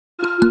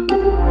Good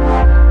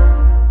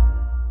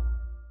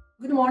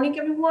morning,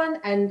 everyone,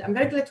 and I'm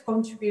very glad to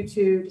contribute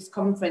to this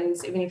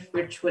conference, even if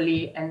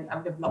virtually, and I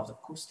would have loved,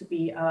 of course, to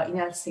be in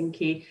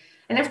Helsinki.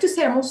 And I have to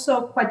say, I'm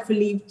also quite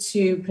relieved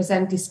to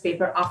present this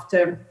paper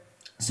after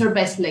Sir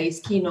Besley's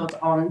keynote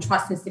on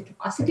trust and state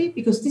capacity,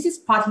 because this is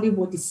partly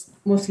what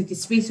mostly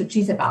this research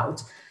is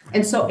about.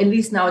 And so at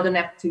least now I don't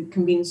have to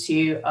convince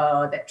you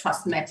that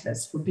trust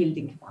matters for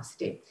building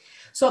capacity.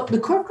 So the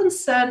core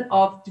concern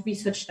of the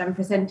research that I'm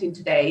presenting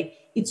today,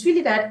 it's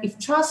really that if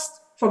trust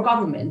for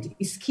government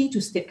is key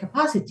to state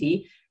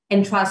capacity,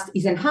 and trust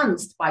is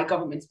enhanced by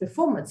government's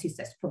performances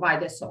as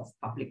providers of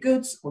public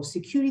goods or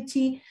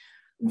security,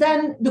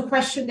 then the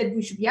question that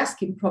we should be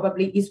asking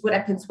probably is what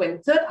happens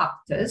when third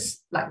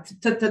actors, like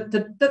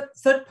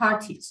third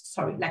parties,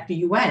 like the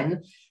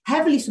UN,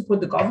 heavily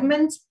support the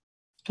government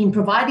in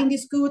providing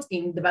these goods,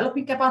 in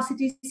developing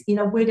capacities in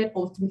a way that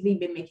ultimately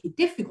may make it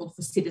difficult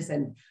for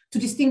citizens to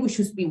distinguish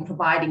who's been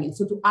providing and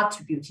so to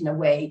attribute in a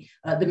way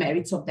the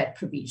merits of that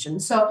provision.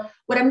 So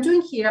what I'm doing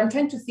here, I'm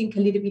trying to think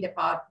a little bit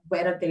about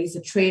whether there is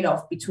a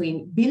trade-off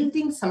between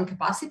building some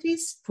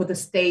capacities for the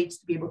state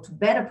to be able to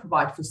better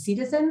provide for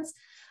citizens,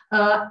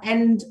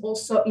 and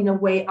also in a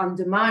way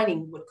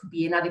undermining what could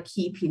be another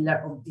key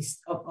pillar of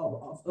this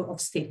of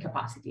state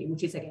capacity,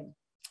 which is again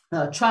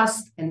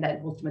trust, and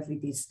then ultimately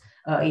this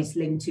is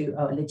linked to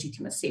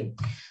legitimacy.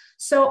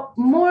 So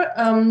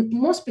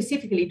more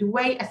specifically, the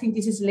way I think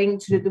this is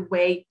linked to the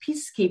way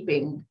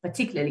peacekeeping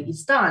particularly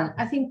is done,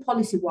 I think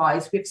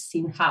policy-wise, we've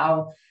seen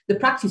how the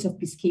practice of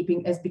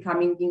peacekeeping is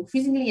becoming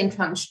increasingly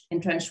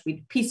entrenched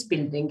with peace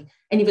building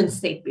and even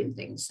state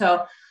building.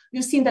 So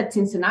you've seen that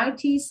since the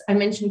 90s. I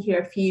mentioned here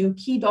a few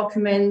key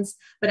documents,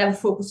 but I will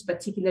focus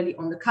particularly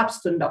on the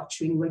Capstone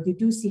Doctrine, where you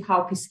do see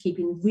how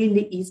peacekeeping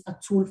really is a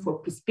tool for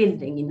peace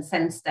building in the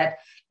sense that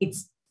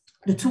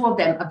the two of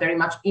them are very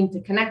much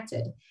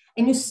interconnected.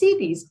 And you see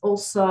this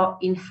also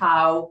in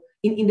how,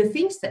 in the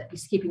things that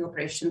peacekeeping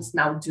operations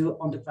now do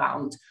on the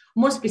ground.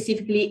 More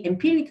specifically,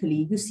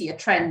 empirically, you see a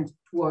trend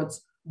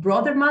towards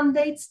broader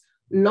mandates,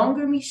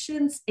 longer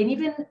missions, and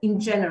even in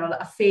general,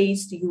 a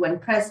phased UN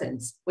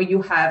presence where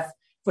you have,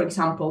 for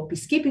example,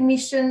 peacekeeping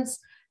missions,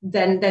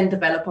 then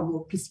develop a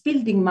more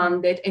peace-building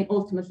mandate, and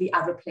ultimately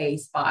are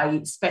replaced by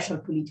special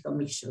political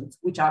missions,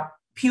 which are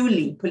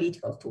purely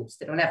political tools.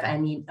 They don't have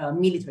any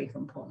military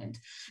component.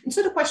 And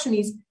so the question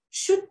is,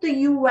 should the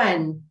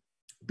UN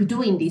be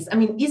doing this? I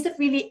mean, is there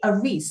really a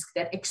risk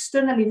that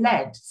externally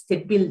led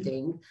state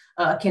building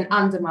can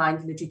undermine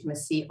the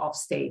legitimacy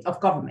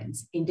of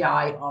governments in the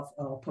eye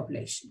of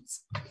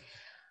populations?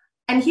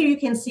 And here you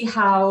can see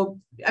how,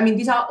 I mean,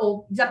 these are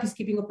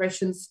peacekeeping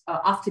operations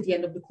after the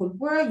end of the Cold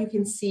War. You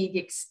can see the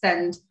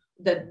extent,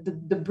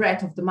 the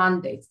breadth of the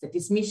mandates that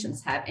these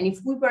missions have. And if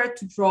we were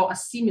to draw a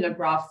similar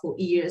graph for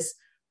years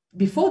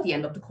before the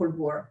end of the Cold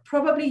War,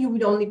 probably you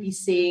would only be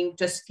seeing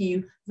just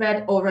few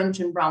red, orange,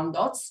 and brown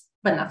dots,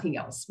 but nothing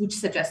else, which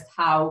suggests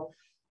how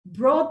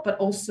broad, but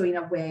also in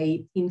a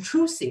way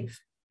intrusive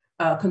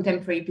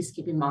contemporary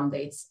peacekeeping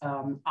mandates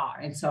are.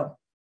 And so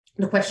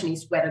the question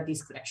is whether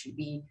this could actually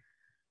be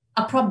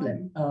a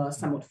problem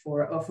somewhat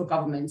for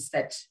governments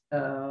that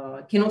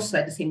can also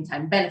at the same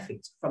time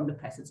benefit from the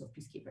presence of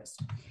peacekeepers.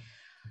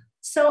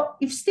 So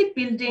if state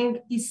building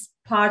is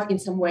part in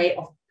some way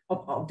of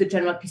the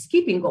general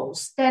peacekeeping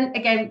goals, then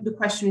again, the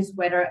question is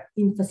whether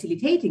in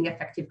facilitating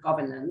effective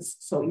governance,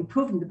 so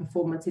improving the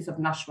performances of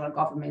national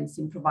governments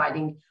in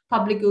providing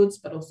public goods,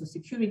 but also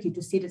security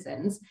to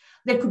citizens,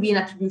 there could be an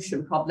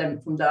attribution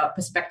problem from the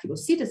perspective of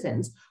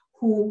citizens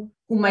who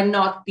might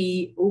not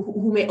be,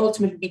 who may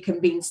ultimately be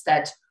convinced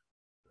that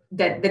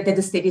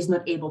the state is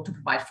not able to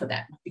provide for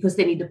them because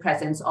they need the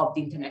presence of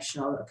the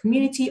international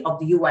community, of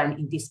the UN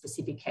in this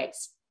specific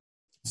case.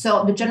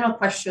 So the general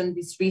question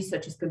this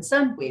research is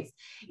concerned with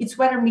is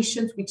whether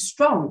missions with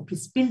strong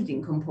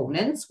peace-building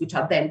components, which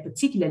are then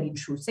particularly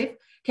intrusive,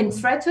 can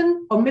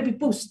threaten or maybe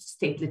boost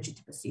state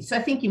legitimacy. So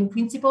I think in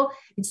principle,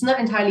 it's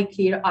not entirely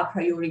clear a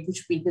priori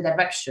which will be the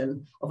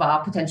direction of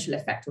our potential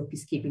effect of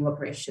peacekeeping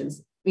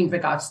operations in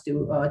regards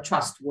to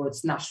trust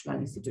towards national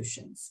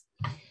institutions.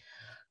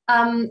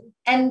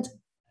 And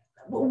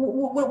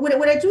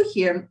what I do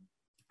here,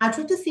 I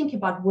try to think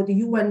about what the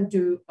UN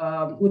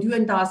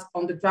does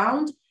on the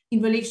ground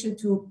in relation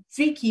to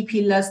three key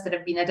pillars that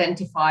have been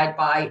identified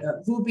by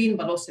Rubin,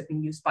 but also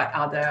been used by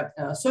other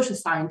social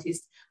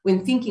scientists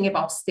when thinking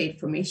about state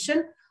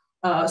formation.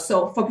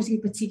 So focusing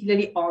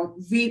particularly on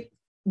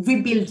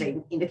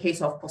rebuilding, in the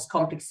case of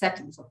post-conflict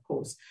settings, of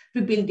course,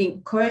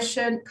 rebuilding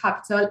coercion,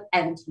 capital,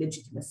 and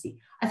legitimacy.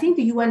 I think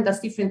the UN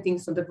does different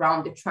things on the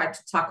ground that try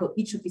to tackle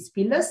each of these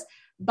pillars,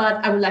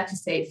 but I would like to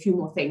say a few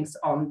more things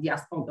on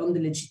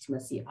the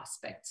legitimacy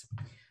aspect.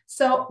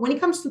 So when it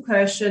comes to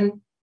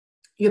coercion,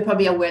 you're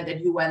probably aware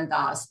that UN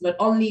does not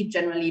only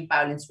generally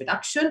violence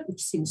reduction,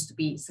 which seems to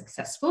be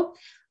successful,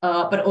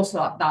 but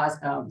also does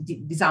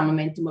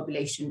disarmament,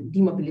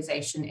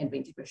 demobilization and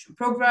reintegration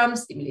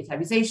programs,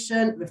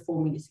 demilitarization,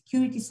 reforming the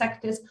security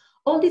sectors,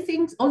 all these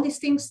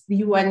things, the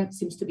UN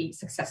seems to be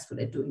successful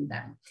at doing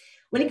them.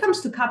 When it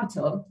comes to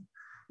capital,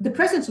 the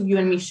presence of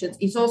UN missions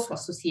is also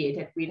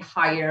associated with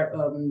higher,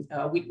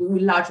 with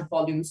larger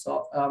volumes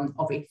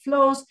of aid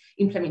flows,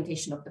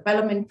 implementation of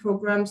development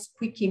programs,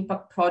 quick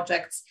impact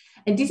projects.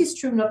 And this is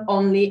true not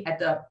only at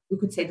the, we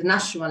could say, the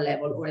national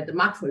level or at the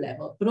macro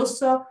level, but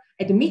also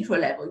at the micro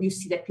level. You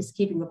see that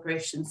peacekeeping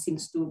operations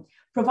seems to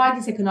provide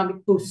this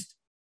economic boost,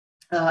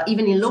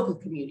 even in local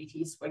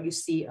communities where you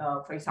see,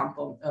 for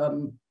example,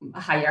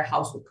 higher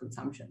household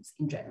consumptions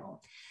in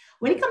general.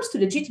 When it comes to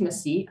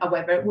legitimacy,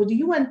 however, what the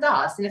UN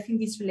does, and I think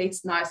this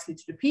relates nicely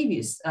to the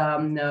previous,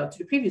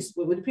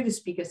 what the previous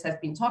speakers have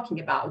been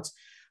talking about,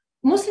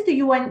 mostly the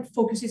UN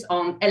focuses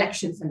on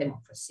elections and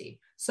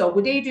democracy. So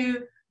what they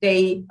do,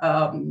 they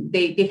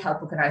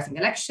help organizing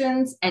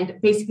elections and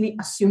basically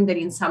assume that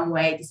in some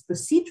way this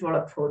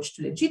procedural approach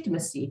to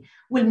legitimacy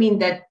will mean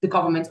that the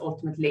government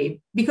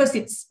ultimately, because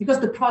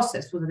the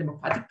process was a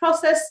democratic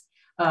process,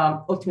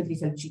 ultimately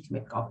is a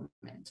legitimate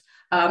government.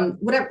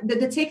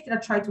 The take that I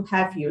try to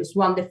have here is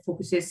one that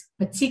focuses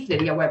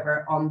particularly,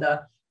 however, on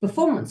the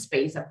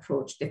performance-based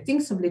approach that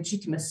thinks of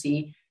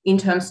legitimacy in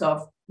terms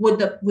of what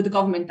the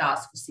government does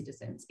for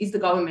citizens. Is the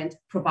government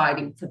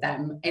providing for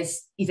them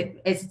as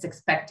it's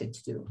expected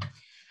to do?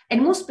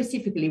 And more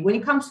specifically, when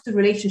it comes to the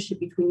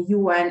relationship between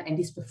UN and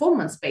this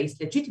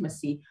performance-based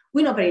legitimacy,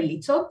 we know very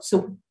little.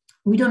 So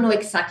we don't know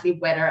exactly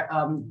whether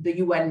the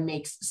UN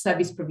makes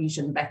service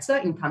provision better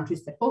in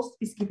countries that host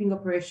peacekeeping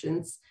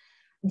operations.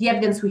 The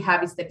evidence we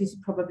have is that this is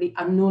probably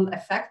a null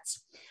effect.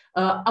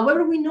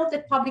 However, we know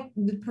that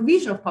the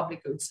provision of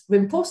public goods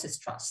reinforces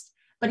trust,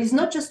 but it's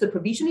not just the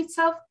provision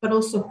itself, but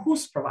also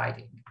who's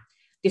providing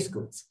these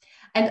goods.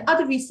 And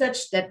other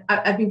research that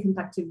I've been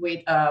contacted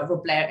with,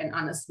 Robler and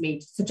Anna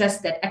Smith,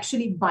 suggests that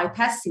actually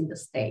bypassing the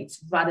state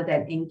rather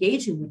than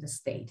engaging with the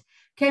state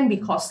can be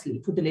costly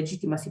for the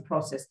legitimacy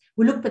process.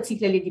 We look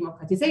particularly at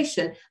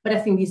democratization, but I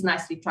think this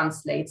nicely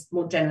translates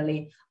more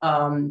generally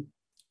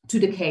to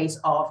the case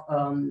of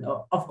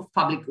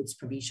public goods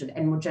provision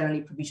and more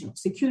generally provision of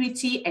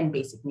security and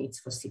basic needs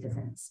for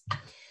citizens.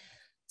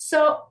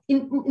 So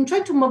in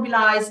trying to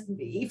mobilize,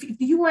 if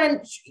the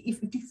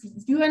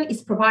UN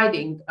is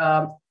providing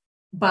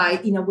by,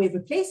 in a way,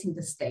 replacing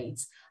the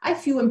states, I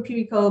feel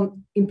empirical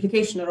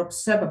implication or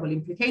observable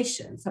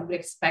implications. I would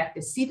expect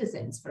the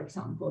citizens, for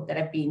example, that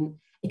have been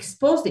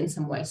exposed in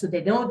some way, so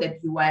they know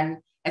that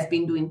UN has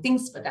been doing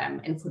things for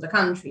them and for the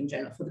country in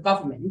general, for the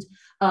government.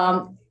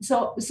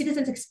 So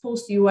citizens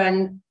exposed to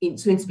UN in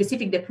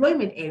specific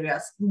deployment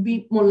areas would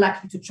be more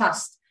likely to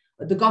trust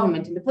the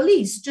government and the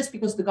police, just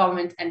because the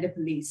government and the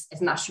police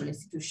as national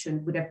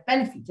institution would have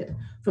benefited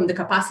from the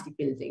capacity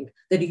building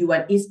that the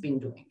UN has been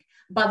doing.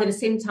 But at the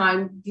same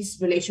time, this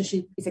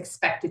relationship is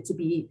expected to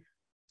be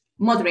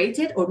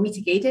moderated or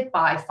mitigated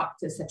by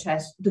factors such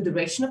as the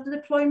duration of the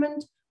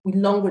deployment, with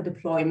longer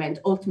deployment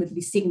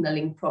ultimately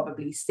signaling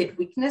probably state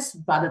weakness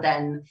rather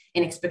than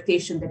an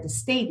expectation that the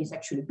state is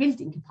actually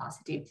building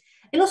capacity,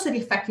 and also the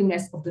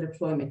effectiveness of the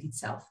deployment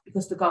itself,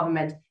 because the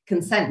government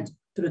consent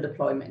to the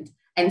deployment.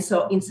 And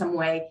so in some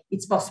way,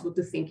 it's possible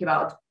to think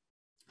about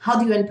how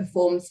the UN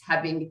performs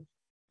having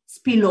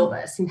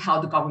spillovers in how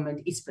the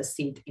government is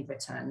perceived in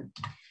return.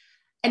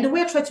 And the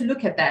way I try to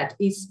look at that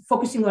is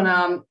focusing on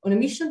a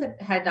mission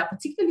that had a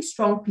particularly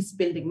strong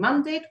peace-building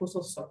mandate, was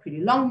also a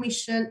pretty long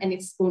mission, and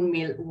its own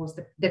mill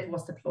that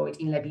was deployed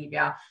in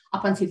Liberia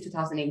up until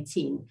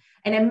 2018.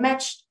 And I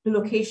matched the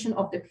location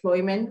of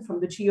deployment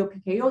from the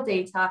GEO-PKO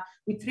data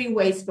with 3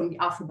 ways from the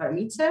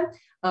Afrobarometer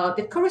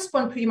that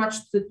correspond pretty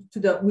much to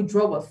the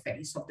withdrawal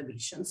phase of the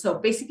mission. So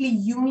basically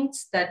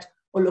units that,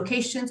 or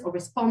locations or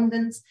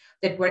respondents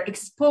that were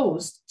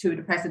exposed to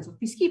the presence of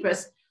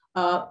peacekeepers.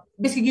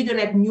 Basically, you don't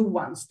have new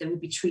ones that will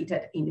be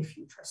treated in the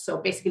future. So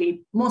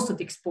basically, most of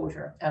the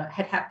exposure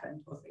had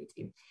happened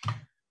already.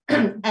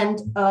 And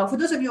for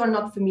those of you who are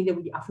not familiar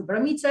with the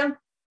Afrobarometer,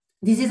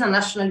 this is a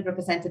nationally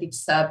representative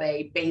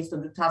survey based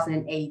on the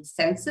 2008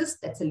 census.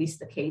 That's at least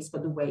the case for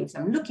the waves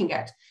I'm looking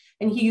at.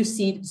 And here you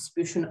see the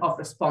distribution of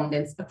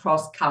respondents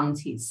across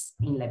counties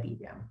in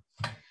Liberia.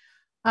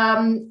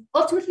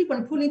 Ultimately,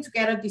 when pulling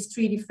together these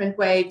 3 different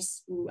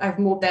waves, I have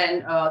more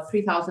than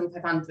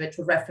 3,500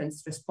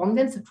 reference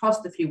respondents across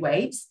the 3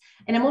 waves.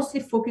 And I mostly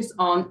focus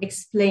on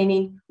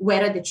explaining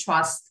whether they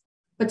trust,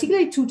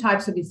 particularly 2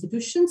 types of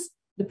institutions,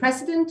 the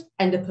president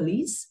and the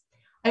police.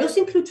 I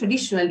also include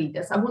traditional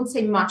leaders. I won't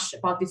say much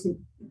about this in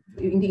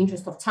the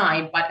interest of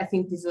time, but I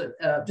think this is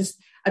just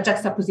a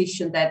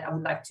juxtaposition that I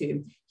would like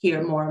to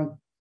hear more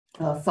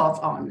thoughts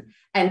on.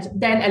 And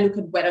then I look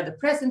at whether the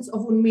presence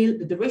of UNMIL,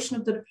 the duration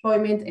of the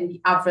deployment, and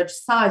the average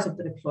size of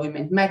the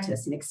deployment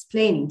matters in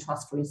explaining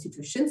trust for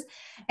institutions,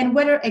 and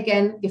whether,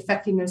 again, the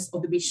effectiveness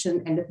of the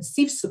mission and the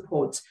perceived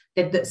support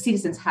that the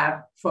citizens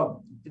have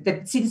from,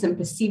 that citizens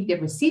perceive they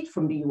received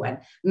from the UN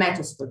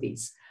matters for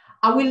this.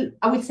 I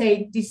will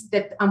say this,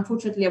 that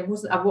unfortunately I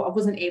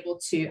wasn't able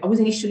to. I was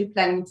initially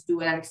planning to do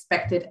an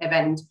unexpected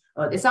event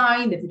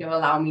design that would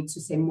allow me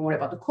to say more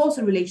about the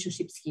causal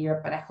relationships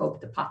here, but I hope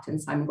the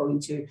patterns I'm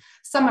going to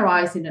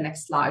summarize in the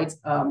next slides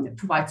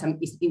provide some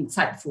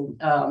insightful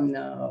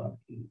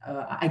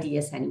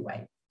ideas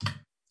anyway.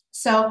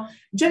 So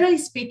generally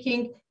speaking,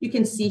 you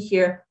can see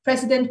here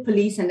president,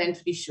 police, and then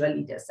traditional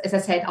leaders. As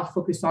I said, I'll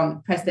focus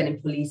on president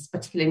and police,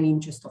 particularly in the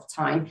interest of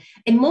time.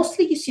 And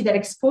mostly you see that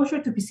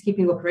exposure to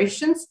peacekeeping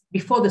operations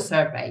before the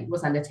survey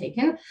was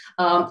undertaken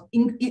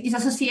is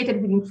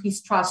associated with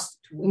increased trust,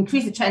 to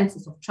increase the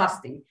chances of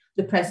trusting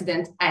the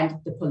president and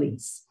the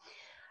police.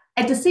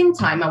 At the same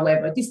time,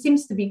 however, this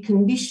seems to be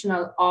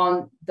conditional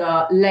on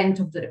the length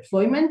of the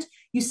deployment.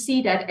 You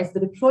see that as the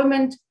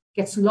deployment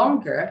gets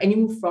longer and you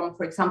move from,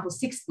 for example,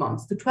 6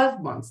 months to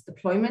 12 months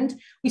deployment,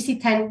 we see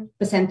 10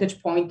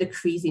 percentage point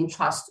decrease in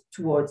trust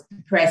towards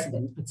the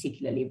president,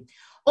 particularly.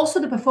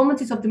 Also, the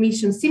performances of the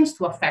mission seems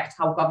to affect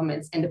how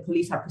governments and the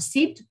police are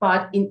perceived,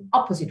 but in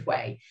opposite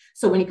way.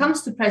 So when it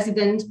comes to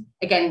president,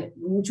 again,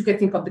 you can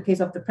think of the case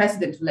of the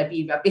president of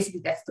Liberia,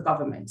 basically that's the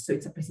government, so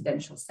it's a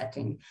presidential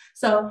setting.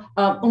 So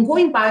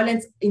ongoing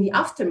violence in the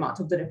aftermath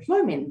of the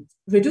deployment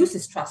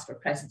reduces trust for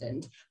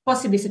president,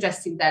 possibly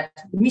suggesting that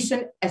the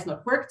mission has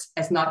not worked,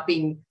 has not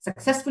been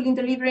successful in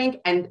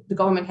delivering, and the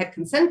government had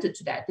consented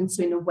to that. And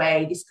so in a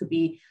way, this could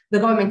be, the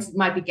government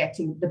might be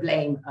getting the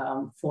blame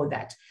for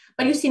that.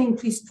 But you see an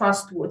increased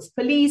trust towards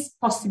police,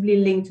 possibly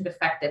linked to the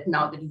fact that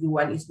now that the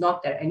UN is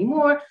not there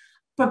anymore,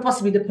 but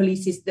possibly the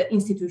police is the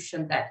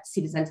institution that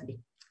citizens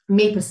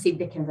may perceive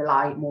they can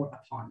rely more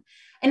upon.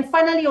 And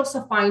finally,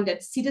 also find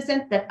that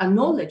citizens that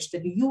acknowledge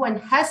that the UN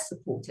has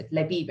supported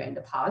Liberia in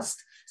the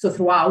past, so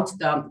throughout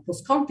the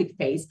post-conflict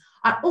phase,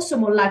 are also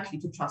more likely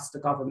to trust the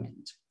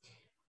government.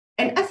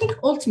 And I think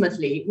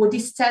ultimately what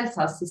this tells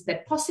us is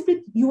that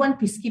possibly UN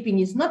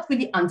peacekeeping is not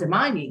really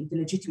undermining the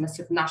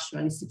legitimacy of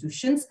national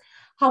institutions.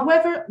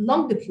 However,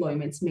 long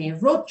deployments may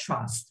erode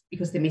trust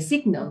because they may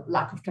signal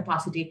lack of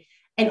capacity.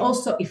 And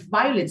also, if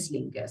violence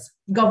lingers,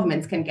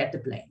 governments can get the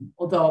blame.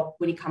 Although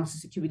when it comes to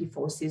security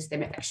forces, they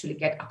may actually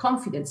get a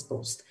confidence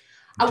boost.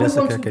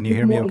 Jessica, can you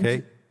hear me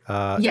okay?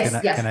 Yes,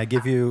 yes. Can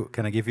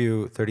I give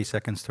you 30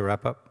 seconds to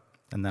wrap up?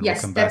 And then yes,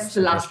 we'll come back that's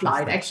the last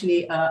slide.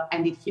 Actually,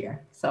 ended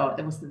here. So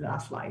that was the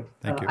last slide.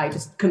 Thank you. I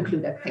just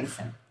concluded. Thanks,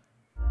 Sam.